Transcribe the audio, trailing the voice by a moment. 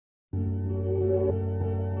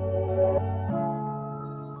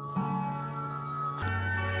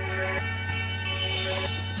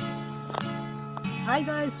Hi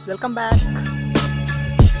guys, welcome back.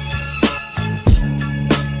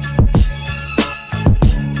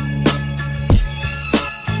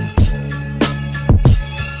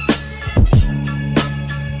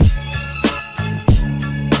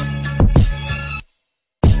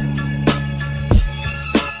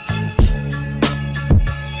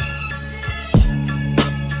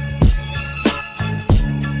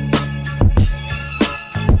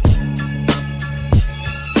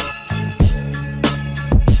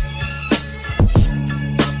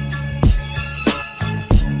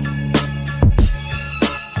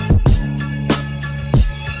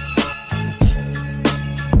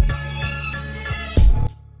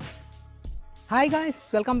 Hi guys,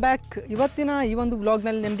 welcome back. ಇವತ್ತಿನ ಈ ಒಂದು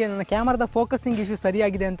ವ್ಲಾಗ್ನಲ್ಲಿ ನಿಮಗೆ ನನ್ನ ಕ್ಯಾಮರಾದ ಫೋಕಸಿಂಗ್ ಇಶ್ಯೂ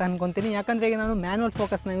ಸರಿಯಾಗಿದೆ ಅಂತ ಅನ್ಕೊತೀನಿ. ಯಾಕಂದರೆ ಈಗ ನಾನು ಮ್ಯಾನ್ಯಲ್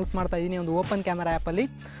ಫೋಕಸ್ನ ಯೂಸ್ ಮಾಡ್ತಾ ಇದ್ದೀನಿ ಒಂದು ಓಪನ್ ಕ್ಯಾಮರಾ ಆ್ಯಪಲ್ಲಿ.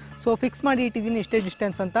 ಸೊ ಫಿಕ್ಸ್ ಮಾಡಿ ಇಟ್ಟಿದ್ದೀನಿ ಇಷ್ಟೇ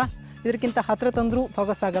ಡಿಸ್ಟೆನ್ಸ್ ಅಂತ. ಇದಕ್ಕಿಂತ ಹತ್ತಿರ ತಂದರೂ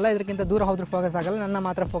ಫೋಕಸ್ ಆಗಲ್ಲ, ಇದಕ್ಕಿಂತ ದೂರ ಹೋದರೂ ಫೋಕಸ್ ಆಗಲ್ಲ, ನನ್ನ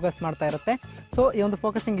ಮಾತ್ರ ಫೋಕಸ್ ಮಾಡ್ತಾ ಇರುತ್ತೆ. ಸೊ ಈ ಒಂದು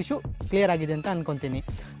ಫೋಕಸಿಂಗ್ ಇಶ್ಯೂ ಕ್ಲಿಯರ್ ಆಗಿದೆ ಅಂತ ಅನ್ಕೊತೀನಿ.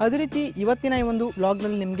 ಅದೇ ರೀತಿ ಇವತ್ತಿನ ಈ ಒಂದು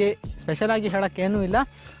ವ್ಲಾಗ್ನಲ್ಲಿ ನಿಮಗೆ ಸ್ಪೆಷಲಾಗಿ ಹೇಳೋಕ್ಕೇನೂ ಇಲ್ಲ.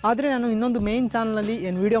 ಆದರೆ ನಾನು ಇನ್ನೊಂದು ಮೇನ್ ಚಾನಲಲ್ಲಿ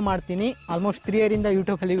ಏನು ವೀಡಿಯೋ ಮಾಡ್ತೀನಿ, ಆಲ್ಮೋಸ್ಟ್ 3 ಇಯರಿಂದ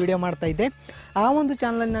ಯೂಟ್ಯೂಬಲ್ಲಿ ವೀಡಿಯೋ ಮಾಡ್ತಾ ಇದ್ದೆ. ಆ ಒಂದು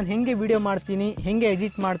ಚಾನಲಲ್ಲಿ ನಾನು ಹೇಗೆ ವೀಡಿಯೋ ಮಾಡ್ತೀನಿ, ಹೇಗೆ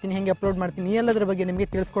ಎಡಿಟ್ ಮಾಡ್ತೀನಿ, ಹೇಗೆ ಅಪ್ಲೋಡ್ ಮಾಡ್ತೀನಿ, ಈ ಎಲ್ಲದರ ಬಗ್ಗೆ ನಿಮಗೆ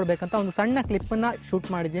ತಿಳಿಸ್ಕೊಡ್ಬೇಕಂತ ಒಂದು ಸಣ್ಣ ಕ್ಲಿಪ್ಪನ್ನು ಶೂಟ್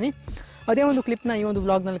ಮಾಡಿದ್ದೀನಿ. ಅದೇ ಒಂದು ಕ್ಲಿಪ್ನ ಈ ಒಂದು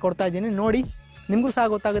ವ್ಲಾಗ್ನಲ್ಲಿ ಕೊಡ್ತಾ ಇದ್ದೀನಿ. ನೋಡಿ, ನಿಮಗೂ ಸಹ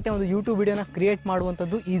ಗೊತ್ತಾಗುತ್ತೆ ಒಂದು ಯೂಟ್ಯೂಬ್ ವೀಡಿಯೋನ ಕ್ರಿಯೇಟ್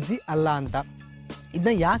ಮಾಡುವಂಥದ್ದು ಈಸಿ ಅಲ್ಲ ಅಂತ.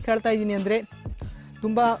 ಇದನ್ನ ಯಾಕೆ ಹೇಳ್ತಾ ಇದ್ದೀನಿ ಅಂದರೆ,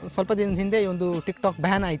 ಸ್ವಲ್ಪ ದಿನದ ಹಿಂದೆ ಈ ಒಂದು ಟಿಕ್ಟಾಕ್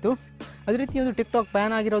ಬ್ಯಾನ್ ಆಯಿತು. ಅದೇ ರೀತಿ ಒಂದು ಟಿಕ್ಟಾಕ್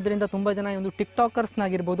ಬ್ಯಾನ್ ಆಗಿರೋದ್ರಿಂದ ತುಂಬ ಜನ ಈ ಒಂದು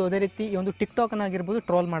ಟಿಕ್ಟಾಕರ್ಸ್ನಾಗಿರ್ಬೋದು, ಅದೇ ರೀತಿ ಈ ಒಂದು ಟಿಕ್ಟಾಕ್ನಾಗಿರ್ಬೋದು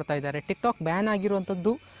ಟ್ರೋಲ್ ಮಾಡ್ತಾ ಇದ್ದಾರೆ. ಟಿಕ್ಟಾಕ್ ಬ್ಯಾನ್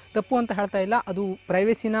ಆಗಿರುವಂಥದ್ದು ತಪ್ಪು ಅಂತ ಹೇಳ್ತಾ ಇಲ್ಲ, ಅದು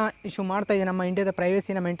ಪ್ರೈವೇಸಿನ ಇಶ್ಯೂ ಮಾಡ್ತಾ ಇದೆ. ನಮ್ಮ ಇಂಡಿಯಾದ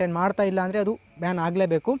ಪ್ರೈವೇಸಿನ ಮೇಂಟೈನ್ ಮಾಡ್ತಾ ಇಲ್ಲ ಅಂದರೆ ಅದು ಬ್ಯಾನ್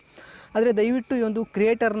ಆಗಲೇಬೇಕು. ಆದರೆ ದಯವಿಟ್ಟು ಈ ಒಂದು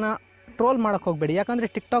ಕ್ರಿಯೇಟರ್ನ ಟ್ರೋಲ್ ಮಾಡೋಕ್ಕೆ ಹೋಗಬೇಡಿ. ಯಾಕಂದರೆ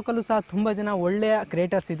ಟಿಕ್ಟಾಕಲ್ಲೂ ಸಹ ತುಂಬ ಜನ ಒಳ್ಳೆಯ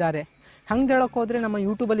ಕ್ರಿಯೇಟರ್ಸ್ ಇದ್ದಾರೆ. ಹಂಗೆ ಹೇಳೋಕ್ಕೆ ಹೋದರೆ ನಮ್ಮ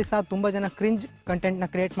ಯೂಟ್ಯೂಬಲ್ಲಿ ಸಹ ತುಂಬ ಜನ ಕ್ರಿಂಜ್ ಕಂಟೆಂಟ್ನ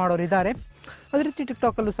ಕ್ರಿಯೇಟ್ ಮಾಡೋರು ಇದ್ದಾರೆ. ಅದೇ ರೀತಿ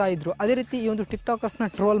ಟಿಕ್ಟಾಕಲ್ಲೂ ಸಹ ಇದ್ದರು. ಅದೇ ರೀತಿ ಈ ಒಂದು ಟಿಕ್ಟಾಕರ್ಸ್ನ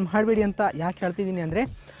ಟ್ರೋಲ್ ಮಾಡಬೇಡಿ ಅಂತ ಯಾಕೆ ಹೇಳ್ತಿದ್ದೀನಿ ಅಂದರೆ,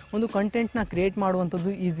 ಒಂದು ಕಂಟೆಂಟ್ನ ಕ್ರಿಯೇಟ್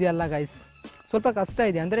ಮಾಡುವಂಥದ್ದು ಈಸಿ ಅಲ್ಲ ಗೈಸ್, ಸ್ವಲ್ಪ ಕಷ್ಟ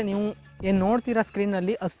ಇದೆ. ಅಂದರೆ ನೀವು ಏನು ನೋಡ್ತೀರಾ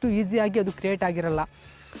ಸ್ಕ್ರೀನಲ್ಲಿ ಅಷ್ಟು ಈಸಿಯಾಗಿ ಅದು ಕ್ರಿಯೇಟ್ ಆಗಿರಲ್ಲ.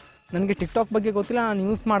 ನನಗೆ ಟಿಕ್ಟಾಕ್ ಬಗ್ಗೆ ಗೊತ್ತಿಲ್ಲ, ನಾನು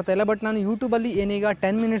ಯೂಸ್ ಮಾಡ್ತಾಯಿಲ್ಲ. ಬಟ್ ನಾನು ಯೂಟ್ಯೂಬಲ್ಲಿ ಏನೀಗ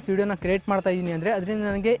 10 ಮಿನಿಟ್ಸ್ ವೀಡಿಯೋನ ಕ್ರಿಯೇಟ್ ಮಾಡ್ತಾ ಇದ್ದೀನಿ ಅಂದರೆ ಅದರಿಂದ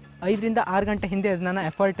ನನಗೆ 5 ರಿಂದ 6 ಗಂಟೆ ಹಿಂದೆ ಅದು ನನ್ನ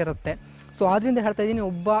ಎಫರ್ಟ್ ಇರುತ್ತೆ. ಸೊ ಆದ್ದರಿಂದ ಹೇಳ್ತಾ ಇದ್ದೀನಿ,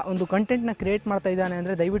 ಒಂದು ಕಂಟೆಂಟ್ನ ಕ್ರಿಯೇಟ್ ಮಾಡ್ತಾ ಇದ್ದಾನೆ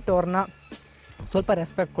ಅಂದರೆ ದಯವಿಟ್ಟು ಅವ್ರನ್ನ ಸ್ವಲ್ಪ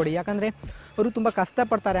ರೆಸ್ಪೆಕ್ಟ್ ಕೊಡಿ. ಯಾಕಂದರೆ ಅವರು ತುಂಬ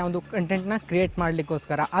ಕಷ್ಟಪಡ್ತಾರೆ ಆ ಒಂದು ಕಂಟೆಂಟ್ನ ಕ್ರಿಯೇಟ್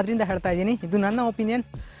ಮಾಡಲಿಕ್ಕೋಸ್ಕರ. ಆದ್ದರಿಂದ ಹೇಳ್ತಾ ಇದ್ದೀನಿ, ಇದು ನನ್ನ ಒಪಿನಿಯನ್.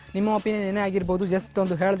 ನಿಮ್ಮ ಒಪಿನಿಯನ್ ಏನೇ ಆಗಿರ್ಬೋದು, ಜಸ್ಟ್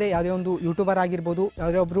ಒಂದು ಹೇಳಿದೆ. ಯಾವುದೇ ಒಂದು ಯೂಟ್ಯೂಬರ್ ಆಗಿರ್ಬೋದು,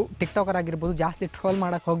 ಯಾವುದೇ ಒಬ್ಬರು ಟಿಕ್ಟಾಕರ್ ಆಗಿರ್ಬೋದು, ಜಾಸ್ತಿ ಟ್ರೋಲ್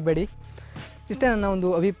ಮಾಡೋಕ್ಕೆ ಹೋಗಬೇಡಿ. ಇಷ್ಟೇ ನನ್ನ ಒಂದು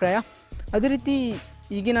ಅಭಿಪ್ರಾಯ. ಅದೇ ರೀತಿ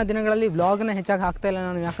ಈಗಿನ ದಿನಗಳಲ್ಲಿ ವ್ಲಾಗ್ನ ಹೆಚ್ಚಾಗಿ ಹಾಕ್ತಾಯಿಲ್ಲ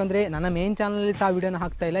ನಾನು. ಯಾಕಂದರೆ ನನ್ನ ಮೇನ್ ಚಾನಲಲ್ಲಿ ಸಹ ವೀಡಿಯೋನ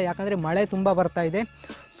ಹಾಕ್ತಾಯಿಲ್ಲ. ಯಾಕಂದರೆ ಮಳೆ ತುಂಬ ಬರ್ತಾ ಇದೆ.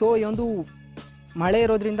 ಸೊ ಈ ಒಂದು ಮಳೆ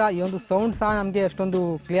ಇರೋದ್ರಿಂದ ಈ ಒಂದು ಸೌಂಡ್ ಸಹ ನಮಗೆ ಅಷ್ಟೊಂದು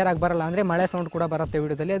ಕ್ಲಿಯರಾಗಿ ಬರಲ್ಲ. ಅಂದರೆ ಮಳೆ ಸೌಂಡ್ ಕೂಡ ಬರುತ್ತೆ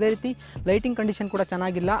ವೀಡಿಯೋದಲ್ಲಿ. ಅದೇ ರೀತಿ ಲೈಟಿಂಗ್ ಕಂಡೀಷನ್ ಕೂಡ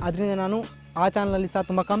ಚೆನ್ನಾಗಿಲ್ಲ. ಅದರಿಂದ ನಾನು ಆ ಚಾನಲಲ್ಲಿ ಸಹ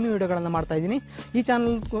ತುಂಬ ಕಮ್ಮಿ ವೀಡಿಯೋಗಳನ್ನು ಮಾಡ್ತಾಯಿದ್ದೀನಿ. ಈ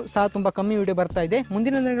ಚಾನಲ್ ಸಹ ತುಂಬ ಕಮ್ಮಿ ವೀಡಿಯೋ ಬರ್ತಾ ಇದೆ.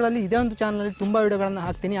 ಮುಂದಿನ ದಿನಗಳಲ್ಲಿ ಇದೇ ಒಂದು ಚಾನಲಲ್ಲಿ ತುಂಬ ವೀಡಿಯೋಗಳನ್ನು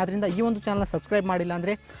ಹಾಕ್ತೀನಿ. ಆದ್ದರಿಂದ ಈ ಒಂದು ಚಾನಲ್ ಸಬ್ಸ್ಕ್ರೈಬ್ ಮಾಡಿಲ್ಲ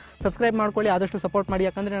ಅಂದರೆ ಸಬ್ಸ್ಕ್ರೈಬ್ ಮಾಡ್ಕೊಳ್ಳಿ, ಆದಷ್ಟು ಸಪೋರ್ಟ್ ಮಾಡಿ.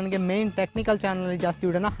 ಯಾಕಂದರೆ ನನಗೆ ಮೇನ್ ಟೆಕ್ನಿಕಲ್ ಚಾನಲಲ್ಲಿ ಜಾಸ್ತಿ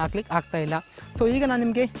ವೀಡಿಯೋನ ಹಾಕ್ಲಿಕ್ಕೆ ಆಗ್ತಾಯಿಲ್ಲ. ಸೊ ಈಗ ನಾನು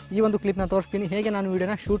ನಿಮಗೆ ಈ ಒಂದು ಕ್ಲಿಪ್ನ ತೋರಿಸ್ತೀನಿ, ಹೇಗೆ ನಾನು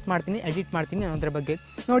ವೀಡಿಯೋನ ಶೂಟ್ ಮಾಡ್ತೀನಿ, ಎಡಿಟ್ ಮಾಡ್ತೀನಿ ಅನ್ನೋದ್ರ ಬಗ್ಗೆ.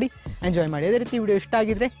 ನೋಡಿ, ಎಂಜಾಯ್ ಮಾಡಿ. ಅದೇ ರೀತಿ ವಿಡಿಯೋ ಇಷ್ಟ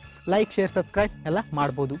ಆಗಿದ್ದರೆ ಲೈಕ್, ಶೇರ್, ಸಬ್ಸ್ಕ್ರೈಬ್ ಎಲ್ಲ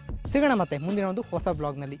ಮಾಡ್ಬೋದು. ಸಿಗೋಣ ಮತ್ತೆ ಮುಂದಿನ ಒಂದು ಹೊಸ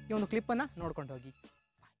ಬ್ಲಾಗ್ನಲ್ಲಿ. ಈ ಒಂದು ಕ್ಲಿಪ್ಪನ್ನು ನೋಡ್ಕೊಂಡು ಹೋಗಿ.